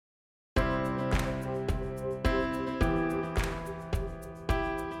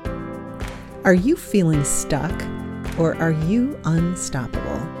Are you feeling stuck or are you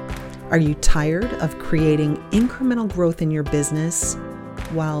unstoppable? Are you tired of creating incremental growth in your business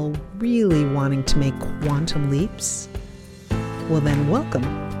while really wanting to make quantum leaps? Well then, welcome.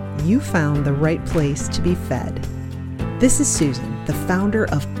 You found the right place to be fed. This is Susan, the founder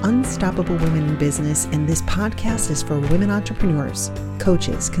of Unstoppable Women in Business, and this podcast is for women entrepreneurs,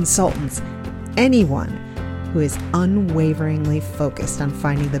 coaches, consultants, anyone who is unwaveringly focused on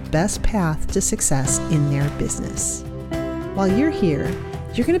finding the best path to success in their business. While you're here,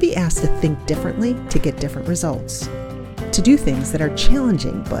 you're going to be asked to think differently to get different results, to do things that are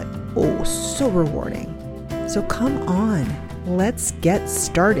challenging but oh so rewarding. So come on, let's get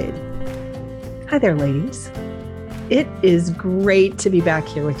started. Hi there, ladies. It is great to be back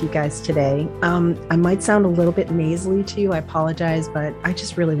here with you guys today. I might sound a little bit nasally to you. I apologize, but I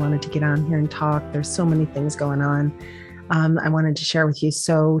just really wanted to get on here and talk. There's so many things going on. I wanted to share with you.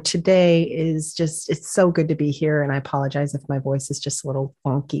 So today is it's so good to be here. And I apologize if my voice is just a little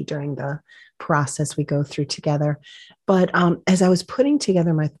wonky during the process we go through together. But as I was putting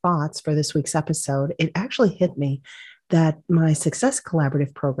together my thoughts for this week's episode, it actually hit me that my Success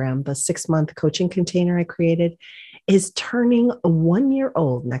Collaborative program, the 6-month coaching container I created, is turning 1 year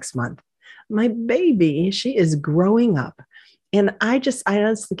old next month. My baby, she is growing up. And I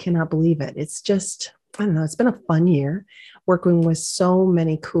honestly cannot believe it. It's just, I don't know, it's been a fun year working with so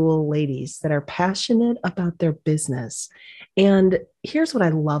many cool ladies that are passionate about their business. And here's what I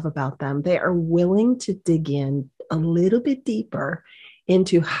love about them. They are willing to dig in a little bit deeper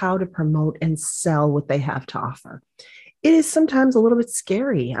into how to promote and sell what they have to offer. It is sometimes a little bit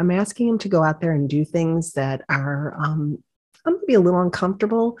scary. I'm asking them to go out there and do things that are maybe a little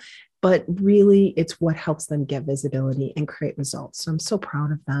uncomfortable, but really it's what helps them get visibility and create results. So I'm so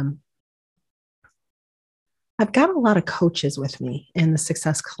proud of them. I've got a lot of coaches with me in the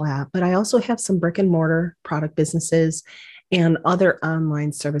Success Collab, but I also have some brick and mortar product businesses and other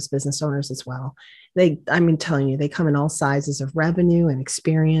online service business owners as well. Telling you, they come in all sizes of revenue and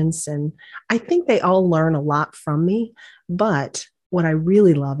experience. And I think they all learn a lot from me. But what I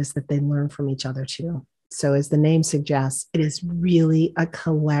really love is that they learn from each other too. So as the name suggests, it is really a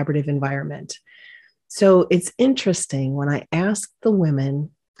collaborative environment. So it's interesting when I ask the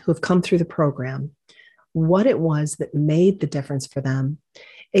women who have come through the program what it was that made the difference for them.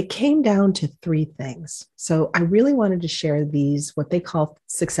 It came down to 3 things. So I really wanted to share these, what they call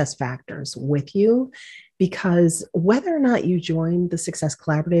success factors, with you, because whether or not you join the Success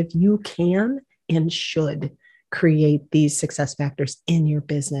Collaborative, you can and should create these success factors in your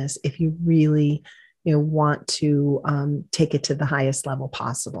business if you really want to take it to the highest level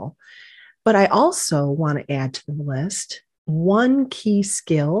possible. But I also want to add to the list one key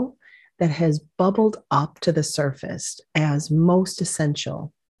skill that has bubbled up to the surface as most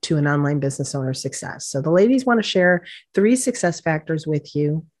essential to an online business owner's success. So the ladies want to share 3 success factors with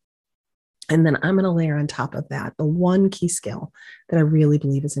you. And then I'm going to layer on top of that the one key skill that I really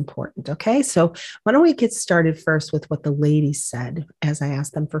believe is important. Okay, so why don't we get started first with what the ladies said as I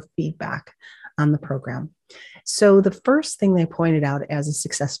asked them for feedback on the program. So the first thing they pointed out as a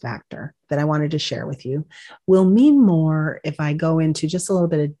success factor that I wanted to share with you will mean more if I go into just a little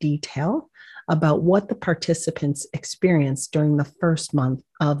bit of detail about what the participants experienced during the first month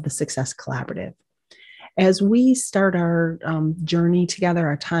of the Success Collaborative. As we start our journey together,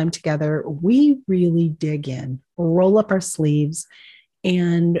 our time together, we really dig in, roll up our sleeves,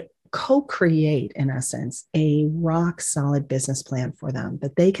 and co-create, in essence, a rock-solid business plan for them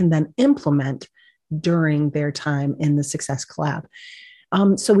that they can then implement during their time in the Success Collab.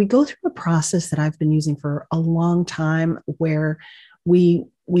 So we go through a process that I've been using for a long time where we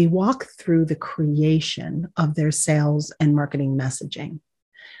walk through the creation of their sales and marketing messaging.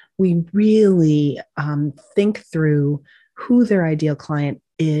 We really think through who their ideal client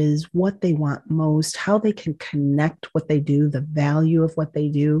is, what they want most, how they can connect what they do, the value of what they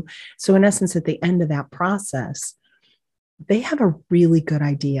do. So in essence, at the end of that process, they have a really good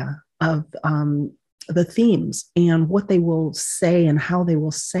idea of the themes and what they will say and how they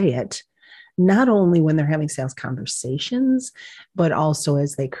will say it, not only when they're having sales conversations, but also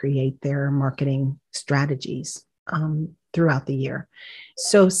as they create their marketing strategies throughout the year.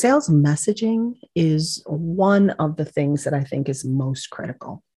 So sales messaging is one of the things that I think is most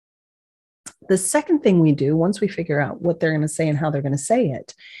critical. The second thing we do once we figure out what they're going to say and how they're going to say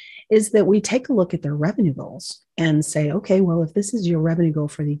it is that we take a look at their revenue goals and say, okay, well, if this is your revenue goal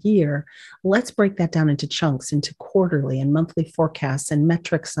for the year, let's break that down into chunks, into quarterly and monthly forecasts and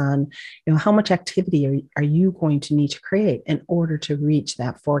metrics on, how much activity are you going to need to create in order to reach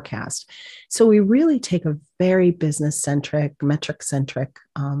that forecast. So we really take a very business-centric, metric-centric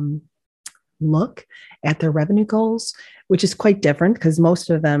look at their revenue goals, which is quite different because most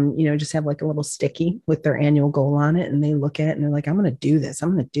of them, just have like a little sticky with their annual goal on it. And they look at it and they're like, I'm going to do this.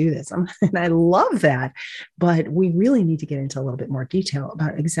 I'm going to do this. And I love that. But we really need to get into a little bit more detail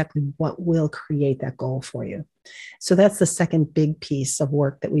about exactly what will create that goal for you. So that's the second big piece of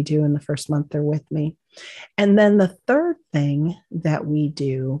work that we do in the first month they're with me. And then the third thing that we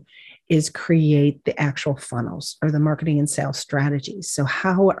do is create the actual funnels or the marketing and sales strategies. So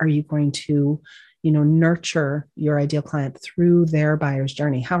how are you going to, nurture your ideal client through their buyer's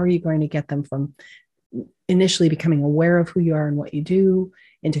journey? How are you going to get them from initially becoming aware of who you are and what you do,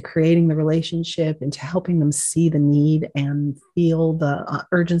 into creating the relationship, into helping them see the need and feel the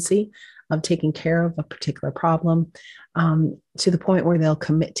urgency of taking care of a particular problem, to the point where they'll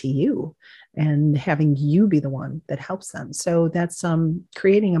commit to you and having you be the one that helps them. So that's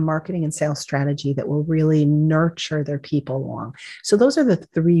creating a marketing and sales strategy that will really nurture their people along. So those are the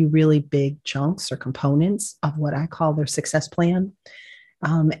three really big chunks or components of what I call their success plan.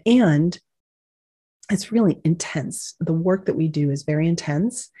 And it's really intense. The work that we do is very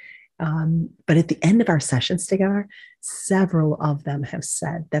intense. But at the end of our sessions together, several of them have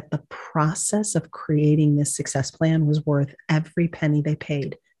said that the process of creating this success plan was worth every penny they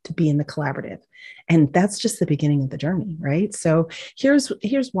paid to be in the collaborative. And that's just the beginning of the journey, right? So here's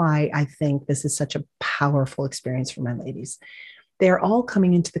why I think this is such a powerful experience for my ladies. They're all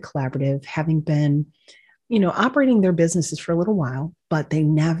coming into the collaborative having been, operating their businesses for a little while, but they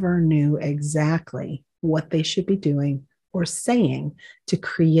never knew exactly what they should be doing or saying to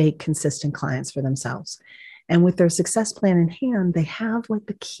create consistent clients for themselves. And with their success plan in hand, they have like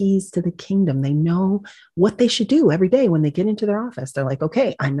the keys to the kingdom. They know what they should do every day when they get into their office. They're like,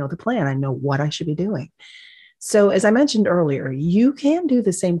 okay, I know the plan. I know what I should be doing. So as I mentioned earlier, you can do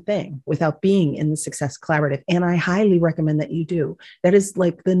the same thing without being in the Success Collaborative. And I highly recommend that you do. That is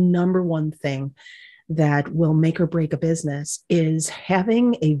like the number one thing that will make or break a business, is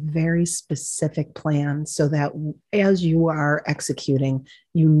having a very specific plan so that as you are executing,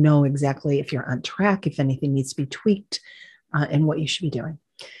 you know exactly if you're on track, if anything needs to be tweaked, and what you should be doing.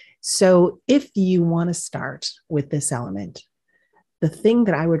 So if you want to start with this element, the thing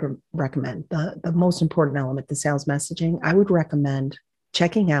that I would recommend, the most important element, the sales messaging, I would recommend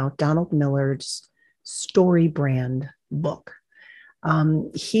checking out Donald Miller's Story Brand book.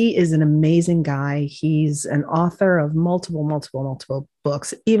 He is an amazing guy. He's an author of multiple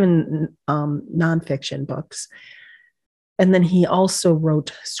books, even nonfiction books. And then he also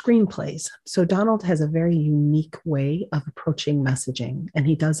wrote screenplays. So Donald has a very unique way of approaching messaging, and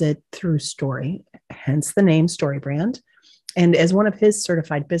he does it through story, hence the name Story Brand. And as one of his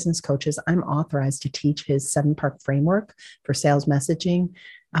certified business coaches, I'm authorized to teach his 7-part framework for sales messaging.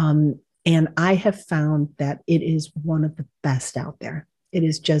 And I have found that it is one of the best out there. It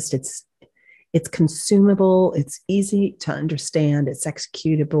is just, it's consumable, it's easy to understand, it's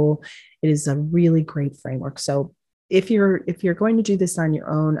executable. It is a really great framework. So if you're going to do this on your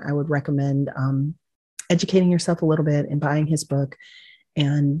own, I would recommend educating yourself a little bit and buying his book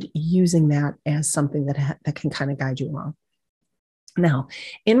and using that as something that can kind of guide you along. Now,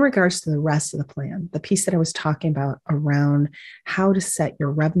 in regards to the rest of the plan, the piece that I was talking about around how to set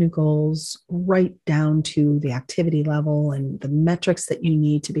your revenue goals right down to the activity level and the metrics that you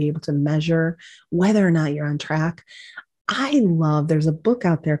need to be able to measure whether or not you're on track, there's a book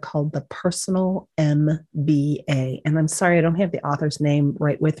out there called The Personal MBA. And I'm sorry, I don't have the author's name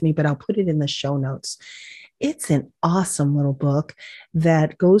right with me, but I'll put it in the show notes. It's an awesome little book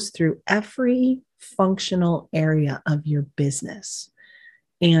that goes through every functional area of your business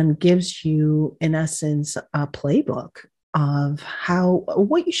and gives you, in essence, a playbook of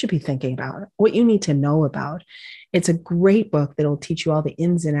what you should be thinking about, what you need to know about. It's a great book that'll teach you all the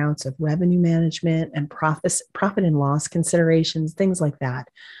ins and outs of revenue management and profit and loss considerations, things like that.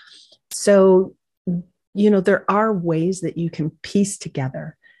 So, there are ways that you can piece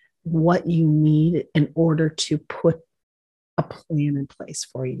together what you need in order to put a plan in place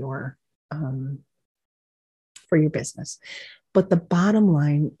for your business. But the bottom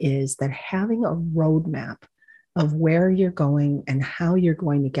line is that having a roadmap of where you're going and how you're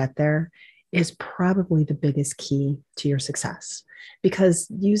going to get there is probably the biggest key to your success. Because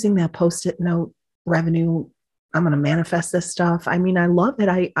using that Post-it note revenue, I'm going to manifest this stuff. I mean, I love it.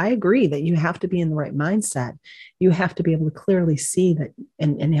 I agree that you have to be in the right mindset. You have to be able to clearly see that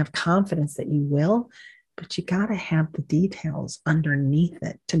and have confidence that you will, but you got to have the details underneath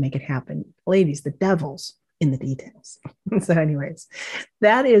it to make it happen. Ladies, the devil's in the details. So anyways,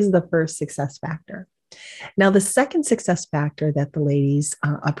 that is the first success factor. Now, the second success factor that the ladies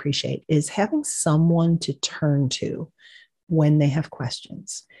appreciate is having someone to turn to when they have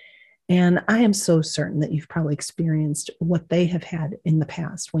questions. And I am so certain that you've probably experienced what they have had in the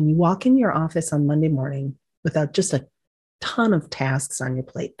past. When you walk in your office on Monday morning without just a ton of tasks on your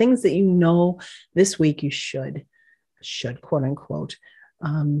plate, things that you know this week you should quote unquote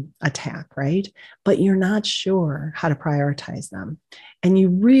attack, right? But you're not sure how to prioritize them. And you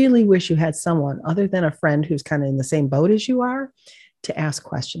really wish you had someone other than a friend who's kind of in the same boat as you are to ask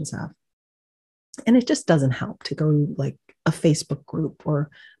questions of. And it just doesn't help to go like a Facebook group or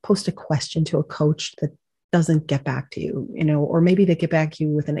post a question to a coach that doesn't get back to you, or maybe they get back to you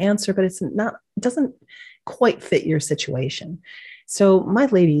with an answer, but it doesn't quite fit your situation. So my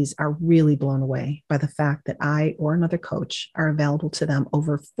ladies are really blown away by the fact that I or another coach are available to them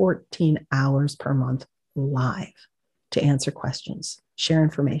over 14 hours per month live to answer questions, share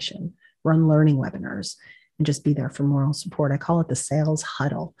information, run learning webinars, and just be there for moral support. I call it the sales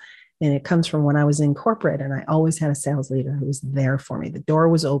huddle. And it comes from when I was in corporate and I always had a sales leader who was there for me. The door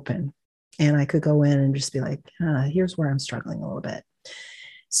was open and I could go in and just be like, here's where I'm struggling a little bit.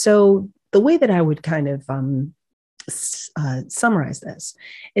 So the way that I would kind of summarize this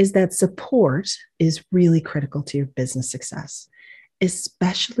is that support is really critical to your business success,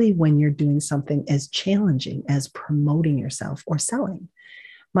 especially when you're doing something as challenging as promoting yourself or selling.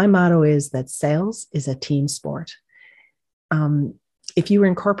 My motto is that sales is a team sport. If you were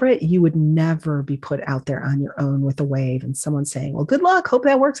in corporate, you would never be put out there on your own with a wave and someone saying, well, good luck, hope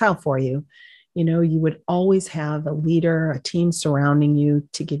that works out for you. You would always have a leader, a team surrounding you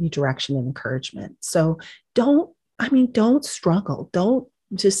to give you direction and encouragement. So don't struggle. Don't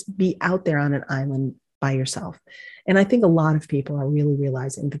just be out there on an island by yourself. And I think a lot of people are really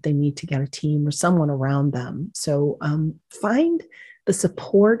realizing that they need to get a team or someone around them. So find the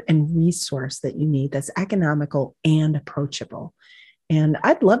support and resource that you need that's economical and approachable. And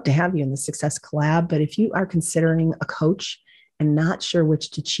I'd love to have you in the Success Collab, but if you are considering a coach and not sure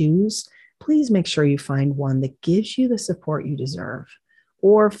which to choose, please make sure you find one that gives you the support you deserve,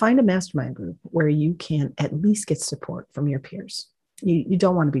 or find a mastermind group where you can at least get support from your peers. You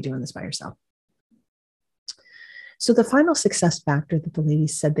don't want to be doing this by yourself. So the final success factor that the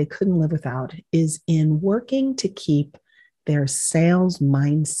ladies said they couldn't live without is in working to keep their sales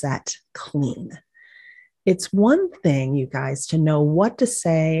mindset clean. It's one thing, you guys, to know what to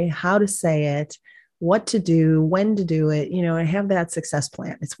say, how to say it, what to do, when to do it, and have that success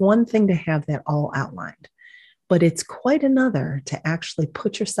plan. It's one thing to have that all outlined, but it's quite another to actually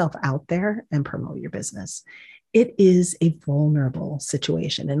put yourself out there and promote your business. It is a vulnerable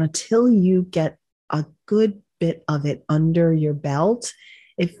situation. And until you get a good bit of it under your belt,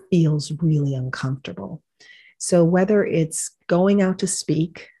 it feels really uncomfortable. So whether it's going out to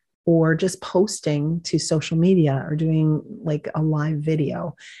speak, or just posting to social media or doing like a live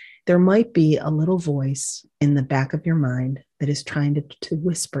video, there might be a little voice in the back of your mind that is trying to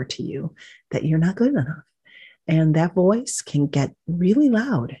whisper to you that you're not good enough. And that voice can get really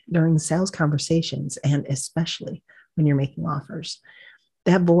loud during sales conversations, and especially when you're making offers.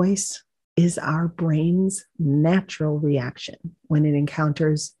 That voice is our brain's natural reaction when it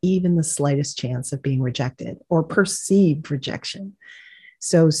encounters even the slightest chance of being rejected or perceived rejection.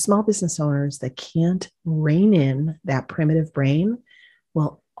 So small business owners that can't rein in that primitive brain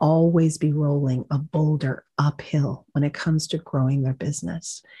will always be rolling a boulder uphill when it comes to growing their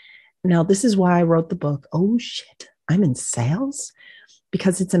business. Now, this is why I wrote the book, Oh Shit, I'm in Sales,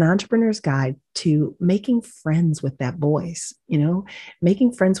 because it's an entrepreneur's guide to making friends with that voice,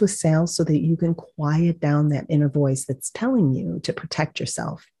 making friends with sales so that you can quiet down that inner voice that's telling you to protect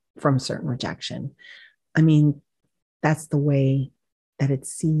yourself from certain rejection. I mean, that's the way that it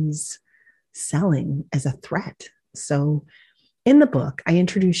sees selling as a threat. So in the book, I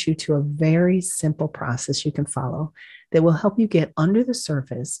introduce you to a very simple process you can follow that will help you get under the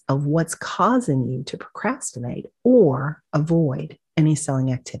surface of what's causing you to procrastinate or avoid any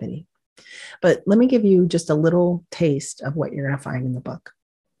selling activity. But let me give you just a little taste of what you're going to find in the book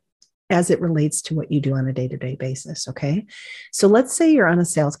as it relates to what you do on a day-to-day basis, okay? So let's say you're on a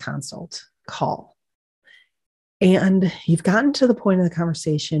sales consult call, and you've gotten to the point of the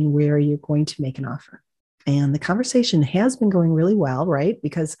conversation where you're going to make an offer. And the conversation has been going really well, right?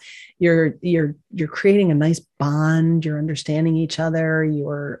 Because you're creating a nice bond, you're understanding each other,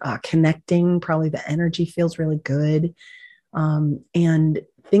 you're connecting, probably the energy feels really good. And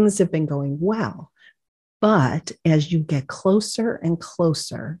things have been going well. But as you get closer and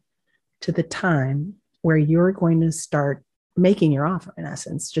closer to the time where you're going to start making your offer, in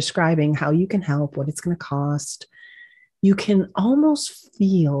essence, describing how you can help, what it's going to cost, you can almost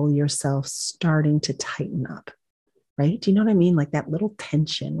feel yourself starting to tighten up, right? Do you know what I mean? Like that little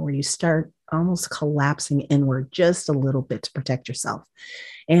tension where you start almost collapsing inward just a little bit to protect yourself.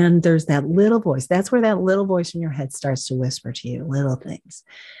 And there's that little voice. That's where that little voice in your head starts to whisper to you little things.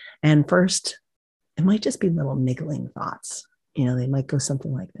 And first, it might just be little niggling thoughts. They might go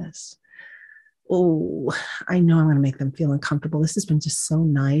something like this. Oh, I know I'm going to make them feel uncomfortable. This has been just so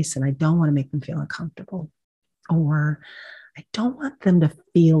nice, and I don't want to make them feel uncomfortable. Or I don't want them to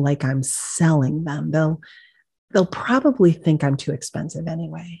feel like I'm selling them. They'll probably think I'm too expensive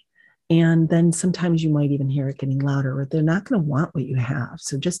anyway. And then sometimes you might even hear it getting louder, or they're not going to want what you have.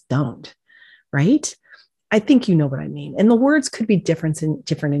 So just don't, right? I think you know what I mean. And the words could be different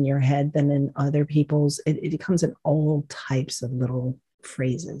in your head than in other people's. It comes in all types of little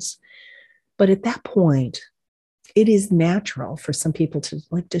phrases. But at that point, it is natural for some people to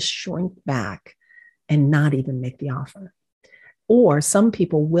like just shrink back and not even make the offer. Or some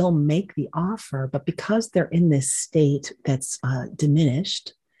people will make the offer, but because they're in this state that's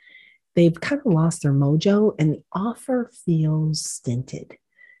diminished, they've kind of lost their mojo and the offer feels stinted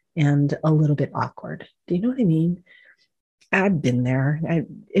and a little bit awkward. Do you know what I mean? I've been there.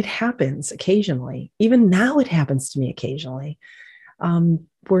 It happens occasionally. Even now, it happens to me occasionally,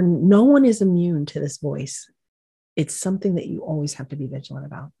 where no one is immune to this voice. It's something that you always have to be vigilant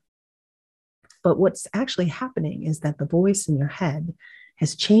about. But what's actually happening is that the voice in your head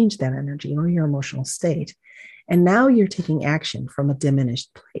has changed that energy or your emotional state. And now you're taking action from a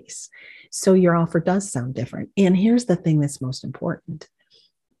diminished place. So your offer does sound different. And here's the thing that's most important.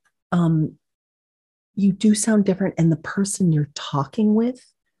 You do sound different, and the person you're talking with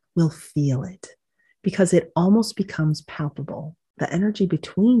will feel it because it almost becomes palpable. The energy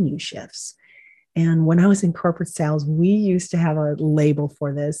between you shifts. And when I was in corporate sales, we used to have a label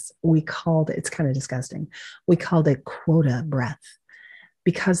for this. We called it, it's kind of disgusting. We called it quota breath,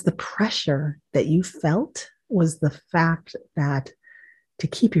 because the pressure that you felt was the fact that to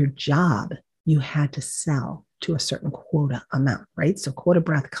keep your job, you had to sell to a certain quota amount, right? So quota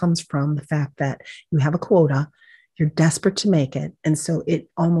breath comes from the fact that you have a quota, you're desperate to make it. And so it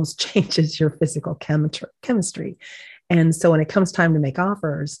almost changes your physical chemistry. And so when it comes time to make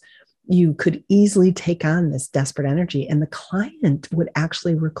offers, you could easily take on this desperate energy, and the client would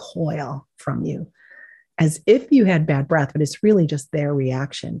actually recoil from you as if you had bad breath, but it's really just their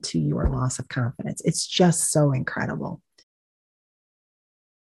reaction to your loss of confidence. It's just so incredible.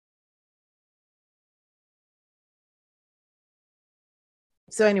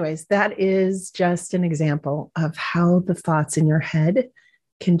 So, anyways, that is just an example of how the thoughts in your head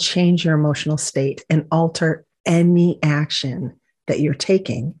can change your emotional state and alter any action that you're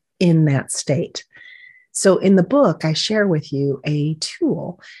taking in that state. So, in the book, I share with you a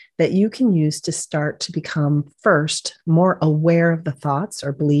tool that you can use to start to become first more aware of the thoughts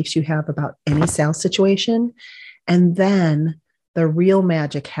or beliefs you have about any sales situation. And then the real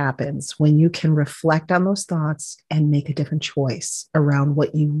magic happens when you can reflect on those thoughts and make a different choice around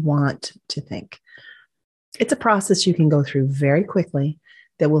what you want to think. It's a process you can go through very quickly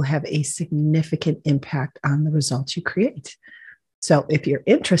that will have a significant impact on the results you create. So if you're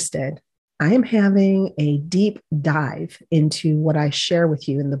interested, I am having a deep dive into what I share with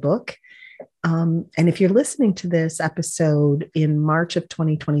you in the book. And if you're listening to this episode in March of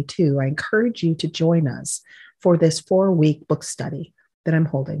 2022, I encourage you to join us for this 4-week book study that I'm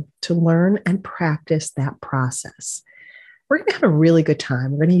holding to learn and practice that process. We're going to have a really good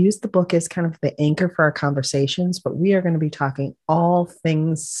time. We're going to use the book as kind of the anchor for our conversations, but we are going to be talking all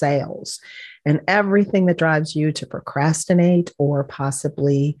things sales and everything that drives you to procrastinate or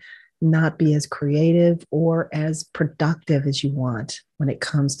possibly not be as creative or as productive as you want when it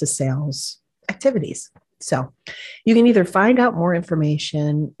comes to sales activities. So you can either find out more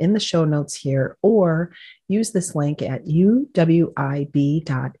information in the show notes here or use this link at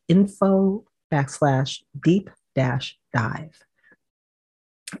uwib.info/deep-dive.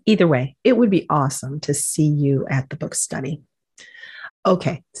 Either way, it would be awesome to see you at the book study.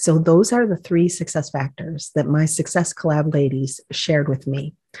 Okay, so those are the 3 success factors that my Success Collab ladies shared with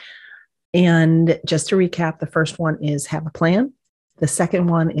me. And just to recap, the first one is have a plan. The second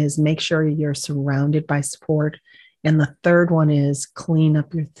one is make sure you're surrounded by support. And the third one is clean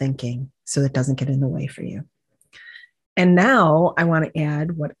up your thinking so it doesn't get in the way for you. And now I want to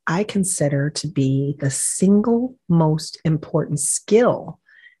add what I consider to be the single most important skill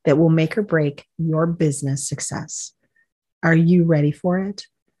that will make or break your business success. Are you ready for it?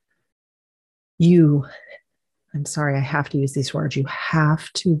 I'm sorry, I have to use these words. You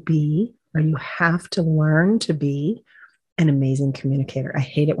have to be, or you have to learn to be an amazing communicator. I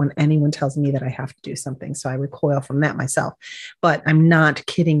hate it when anyone tells me that I have to do something, so I recoil from that myself. But I'm not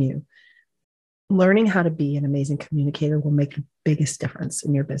kidding you. Learning how to be an amazing communicator will make the biggest difference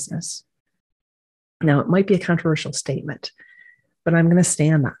in your business. Now, it might be a controversial statement, but I'm going to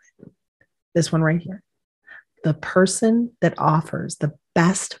stand on it. This one right here. The person that offers the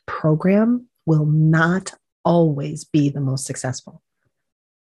best program will not always be the most successful.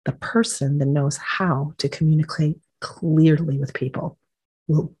 The person that knows how to communicate clearly with people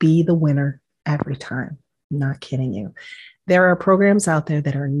will be the winner every time. I'm not kidding you. There are programs out there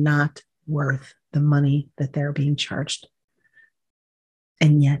that are not worth the money that they're being charged.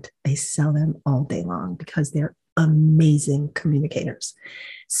 And yet they sell them all day long because they're amazing communicators.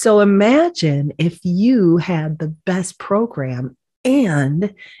 So imagine if you had the best program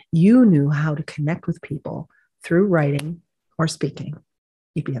and you knew how to connect with people through writing or speaking,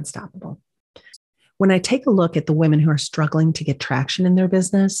 you'd be unstoppable. When I take a look at the women who are struggling to get traction in their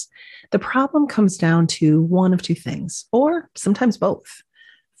business, the problem comes down to one of two things, or sometimes both.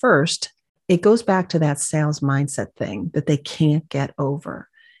 First, it goes back to that sales mindset thing that they can't get over.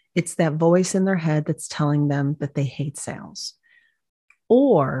 It's that voice in their head that's telling them that they hate sales.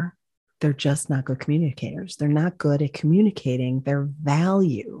 Or they're just not good communicators. They're not good at communicating their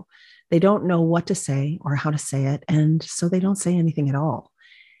value. They don't know what to say or how to say it. And so they don't say anything at all.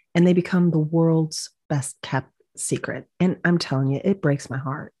 And they become the world's best kept secret. And I'm telling you, it breaks my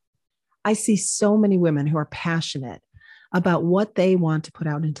heart. I see so many women who are passionate about what they want to put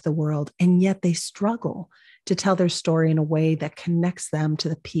out into the world, and yet they struggle to tell their story in a way that connects them to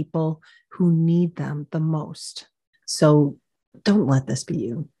the people who need them the most. So don't let this be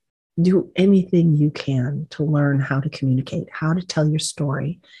you. Do anything you can to learn how to communicate, how to tell your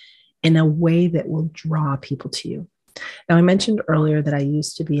story in a way that will draw people to you. Now, I mentioned earlier that I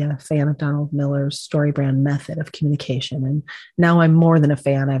used to be a fan of Donald Miller's StoryBrand method of communication. And now I'm more than a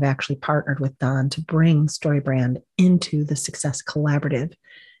fan. I've actually partnered with Don to bring StoryBrand into the Success Collaborative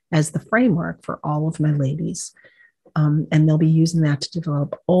as the framework for all of my ladies. And they'll be using that to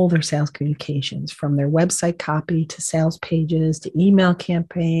develop all their sales communications, from their website copy to sales pages to email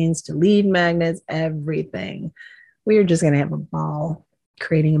campaigns to lead magnets, everything. We are just going to have a ball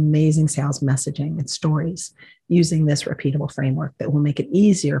creating amazing sales messaging and stories using this repeatable framework that will make it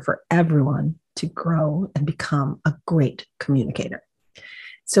easier for everyone to grow and become a great communicator.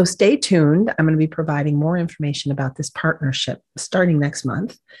 So stay tuned. I'm going to be providing more information about this partnership starting next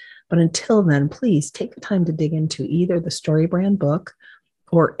month. But until then, please take the time to dig into either the StoryBrand book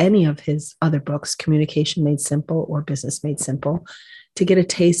or any of his other books, Communication Made Simple or Business Made Simple, to get a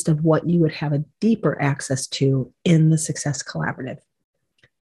taste of what you would have a deeper access to in the Success Collaborative.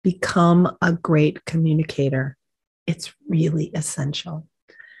 Become a great communicator. It's really essential.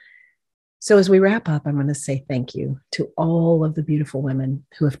 So as we wrap up, I'm going to say thank you to all of the beautiful women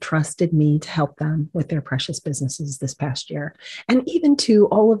who have trusted me to help them with their precious businesses this past year. And even to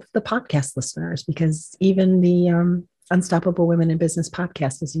all of the podcast listeners, because even the Unstoppable Women in Business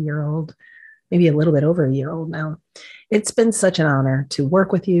podcast is a year old, maybe a little bit over a year old now. It's been such an honor to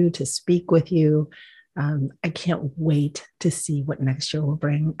work with you, to speak with you. I can't wait to see what next year will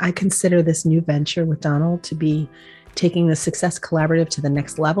bring. I consider this new venture with Donald to be taking the Success Collaborative to the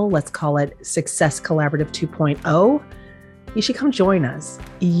next level. Let's call it Success Collaborative 2.0. You should come join us.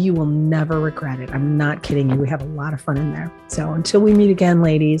 You will never regret it. I'm not kidding you. We have a lot of fun in there. So until we meet again,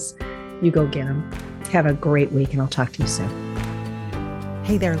 ladies, you go get them. Have a great week, and I'll talk to you soon.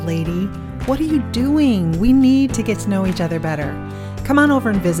 Hey there, lady. What are you doing? We need to get to know each other better. Come on over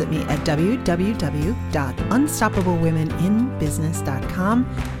and visit me at www.unstoppablewomeninbusiness.com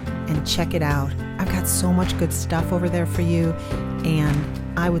and check it out. I've got so much good stuff over there for you, and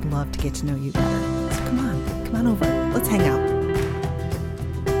I would love to get to know you better. So come on over. Let's hang out.